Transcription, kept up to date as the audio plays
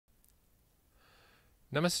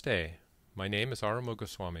Namaste. My name is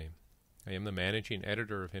Arumugoswamy. I am the managing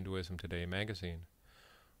editor of Hinduism Today magazine.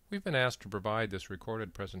 We've been asked to provide this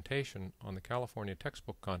recorded presentation on the California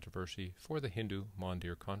textbook controversy for the Hindu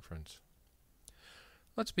Mandir Conference.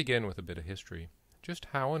 Let's begin with a bit of history. Just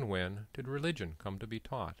how and when did religion come to be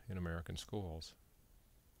taught in American schools?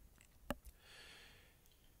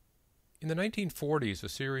 In the 1940s, a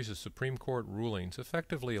series of Supreme Court rulings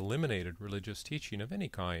effectively eliminated religious teaching of any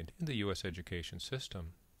kind in the U.S. education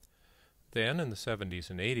system. Then, in the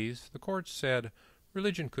 70s and 80s, the courts said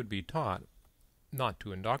religion could be taught, not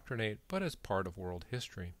to indoctrinate, but as part of world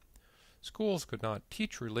history. Schools could not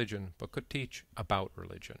teach religion, but could teach about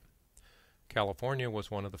religion. California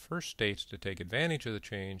was one of the first states to take advantage of the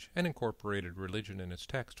change and incorporated religion in its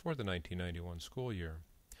text for the 1991 school year.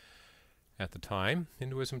 At the time,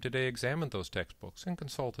 Hinduism Today examined those textbooks and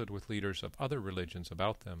consulted with leaders of other religions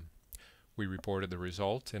about them. We reported the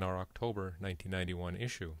results in our October 1991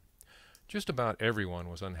 issue. Just about everyone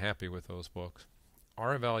was unhappy with those books.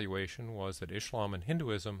 Our evaluation was that Islam and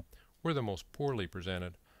Hinduism were the most poorly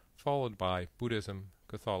presented, followed by Buddhism,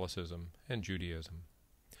 Catholicism, and Judaism.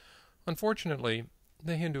 Unfortunately,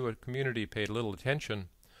 the Hindu community paid little attention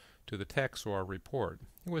to the text or our report.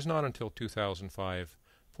 It was not until 2005,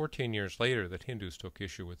 14 years later, that Hindus took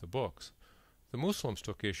issue with the books. The Muslims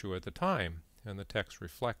took issue at the time, and the texts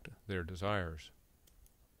reflect their desires.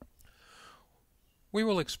 We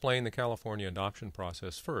will explain the California adoption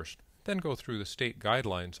process first, then go through the state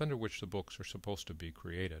guidelines under which the books are supposed to be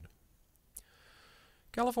created.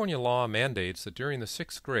 California law mandates that during the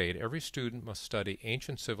 6th grade, every student must study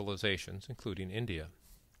ancient civilizations, including India.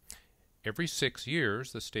 Every 6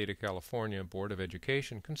 years, the State of California Board of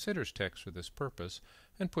Education considers texts for this purpose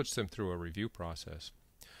and puts them through a review process.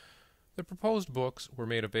 The proposed books were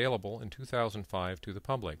made available in 2005 to the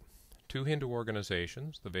public. Two Hindu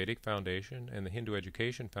organizations, the Vedic Foundation and the Hindu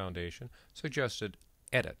Education Foundation, suggested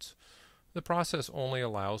edits. The process only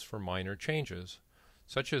allows for minor changes,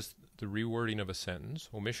 such as the rewording of a sentence,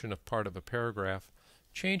 omission of part of a paragraph,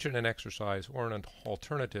 change in an exercise, or an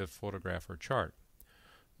alternative photograph or chart.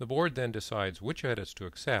 The board then decides which edits to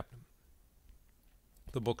accept.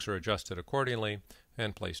 The books are adjusted accordingly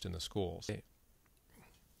and placed in the schools.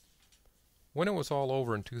 When it was all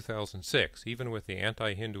over in 2006, even with the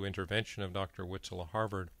anti-Hindu intervention of Dr. Witzel of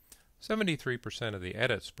Harvard, 73% of the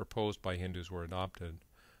edits proposed by Hindus were adopted,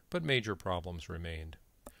 but major problems remained.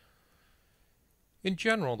 In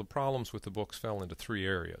general, the problems with the books fell into three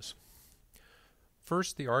areas.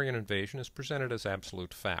 First, the Aryan invasion is presented as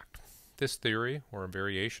absolute fact. This theory, or a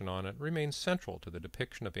variation on it, remains central to the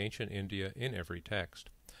depiction of ancient India in every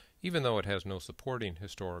text, even though it has no supporting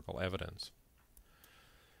historical evidence.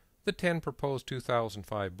 The 10 proposed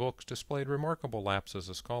 2005 books displayed remarkable lapses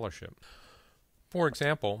of scholarship. For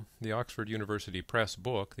example, the Oxford University Press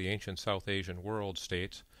book, The Ancient South Asian World,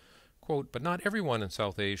 states, quote, "But not everyone in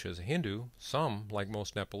South Asia is a Hindu. Some, like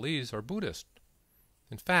most Nepalese, are Buddhist.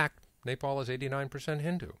 In fact, Nepal is 89%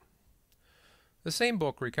 Hindu." The same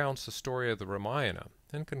book recounts the story of the Ramayana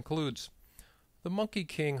and concludes, "The monkey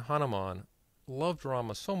king Hanuman loved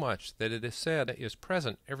Rama so much that it is said is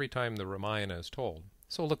present every time the Ramayana is told.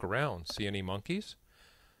 So look around. See any monkeys?"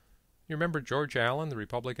 You remember George Allen, the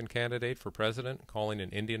Republican candidate for president, calling an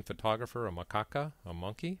Indian photographer a macaca, a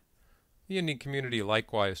monkey? The Indian community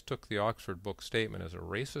likewise took the Oxford book statement as a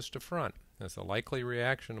racist affront, as the likely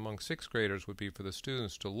reaction among 6th graders would be for the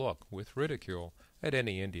students to look, with ridicule, at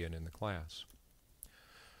any Indian in the class.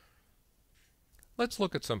 Let's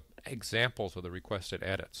look at some examples of the requested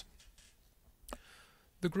edits.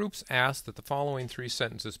 The groups asked that the following 3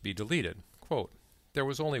 sentences be deleted. Quote, "There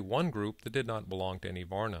was only one group that did not belong to any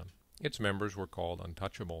Varna. Its members were called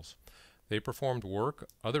untouchables. They performed work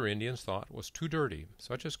other Indians thought was too dirty,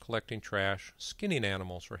 such as collecting trash, skinning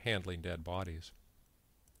animals, or handling dead bodies."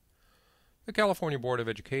 The California Board of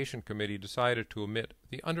Education Committee decided to omit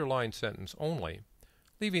the underlined sentence only,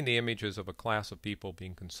 leaving the images of a class of people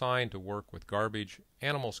being consigned to work with garbage,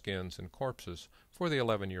 animal skins, and corpses for the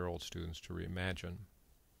 11-year-old students to reimagine.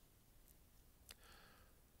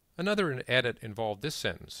 Another edit involved this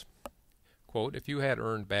sentence, quote, "If you had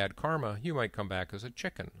earned bad karma, you might come back as a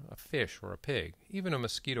chicken, a fish, or a pig. Even a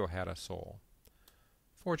mosquito had a soul."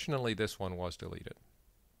 Fortunately, this one was deleted.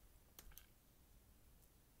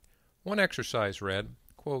 One exercise read,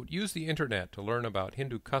 quote, "Use the internet to learn about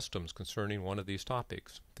Hindu customs concerning one of these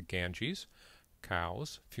topics: the Ganges,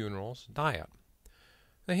 cows, funerals, diet."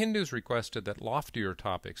 The Hindus requested that loftier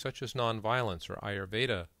topics such as nonviolence or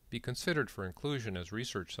Ayurveda be considered for inclusion as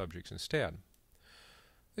research subjects instead.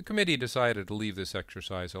 The committee decided to leave this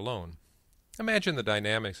exercise alone. Imagine the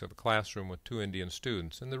dynamics of a classroom with 2 Indian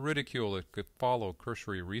students and the ridicule that could follow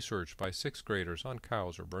cursory research by 6th graders on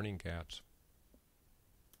cows or burning cats.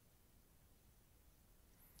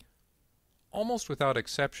 Almost without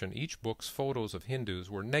exception, each book's photos of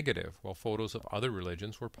Hindus were negative, while photos of other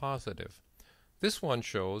religions were positive. This one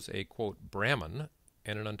shows a, quote, Brahmin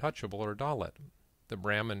and an untouchable or Dalit. The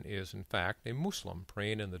Brahmin is, in fact, a Muslim,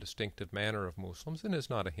 praying in the distinctive manner of Muslims, and is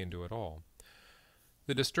not a Hindu at all.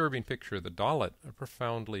 The disturbing picture of the Dalit, a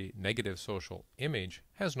profoundly negative social image,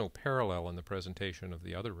 has no parallel in the presentation of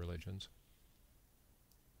the other religions.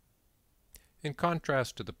 In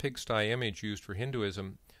contrast to the pigsty image used for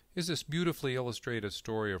Hinduism is this beautifully illustrated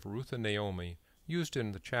story of Ruth and Naomi, used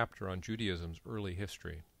in the chapter on Judaism's early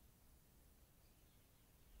history.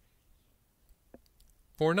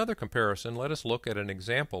 For another comparison, let us look at an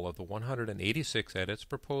example of the 186 edits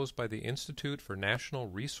proposed by the Institute for National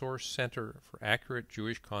Resource Center for Accurate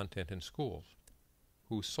Jewish Content in Schools,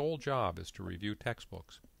 whose sole job is to review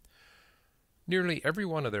textbooks. Nearly every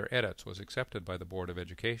one of their edits was accepted by the Board of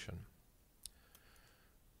Education.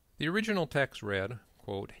 The original text read,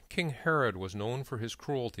 quote, King Herod was known for his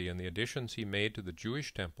cruelty and the additions he made to the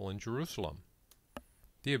Jewish temple in Jerusalem.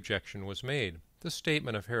 The objection was made. The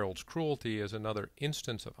statement of Herod's cruelty is another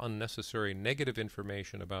instance of unnecessary negative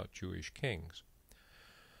information about Jewish kings.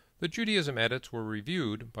 The Judaism edits were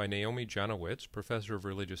reviewed by Naomi Janowitz, professor of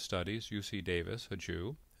religious studies, UC Davis, a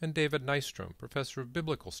Jew, and David Nystrom, professor of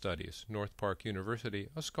biblical studies, North Park University,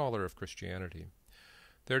 a scholar of Christianity.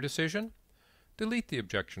 Their decision? Delete the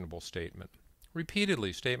objectionable statement.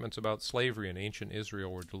 Repeatedly, statements about slavery in ancient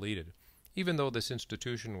Israel were deleted, even though this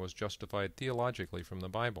institution was justified theologically from the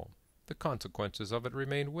Bible. The consequences of it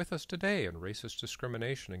remain with us today in racist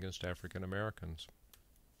discrimination against African Americans.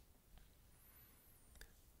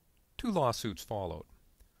 2 lawsuits followed.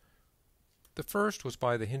 The first was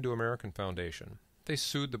by the Hindu American Foundation. They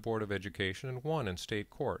sued the Board of Education and won in state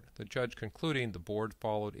court, the judge concluding the board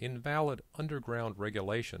followed invalid underground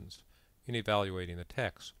regulations in evaluating the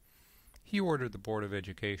text. He ordered the Board of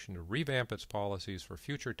Education to revamp its policies for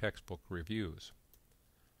future textbook reviews.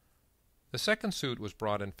 The second suit was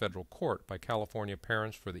brought in federal court by California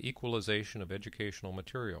Parents for the Equalization of Educational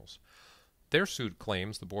Materials. Their suit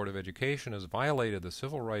claims the Board of Education has violated the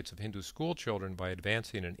civil rights of Hindu school children by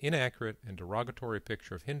advancing an inaccurate and derogatory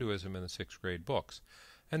picture of Hinduism in the 6th grade books,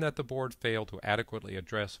 and that the board failed to adequately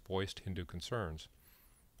address voiced Hindu concerns.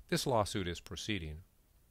 This lawsuit is proceeding.